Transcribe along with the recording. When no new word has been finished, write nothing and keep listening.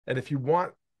And if you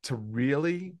want to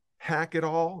really hack it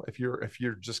all, if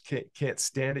you're just can't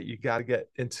stand it, you got to get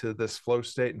into this flow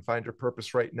state and find your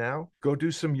purpose right now. Go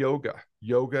do some yoga.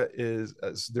 Yoga is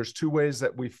there's two ways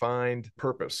that we find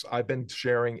purpose. I've been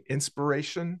sharing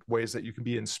inspiration, ways that you can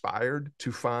be inspired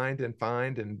to find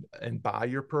and buy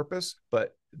your purpose,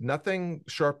 but nothing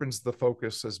sharpens the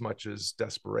focus as much as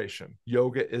desperation.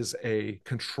 Yoga is a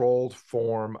controlled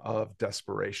form of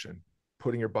desperation,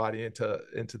 putting your body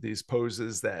into these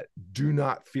poses that do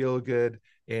not feel good,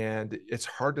 and it's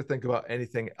hard to think about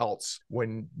anything else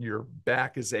when your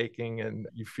back is aching and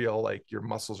you feel like your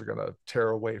muscles are going to tear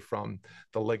away from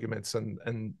the ligaments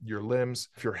and your limbs.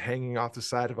 If you're hanging off the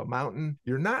side of a mountain,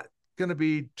 you're not going to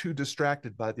be too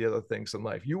distracted by the other things in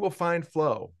life. You will find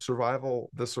flow.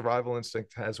 The survival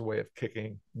instinct has a way of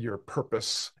kicking your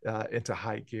purpose into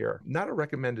high gear. Not a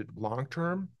recommended long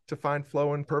term to find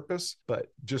flow and purpose, but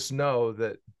just know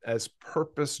that as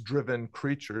purpose driven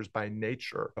creatures by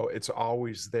nature, it's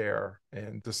always there,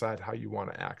 and decide how you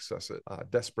want to access it.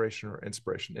 Desperation or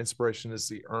inspiration. Inspiration is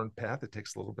the earned path. It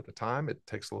takes a little bit of time. It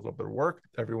takes a little bit of work.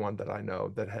 Everyone that I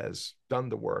know that has done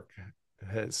the work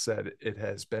has said it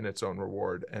has been its own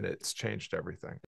reward, and it's changed everything.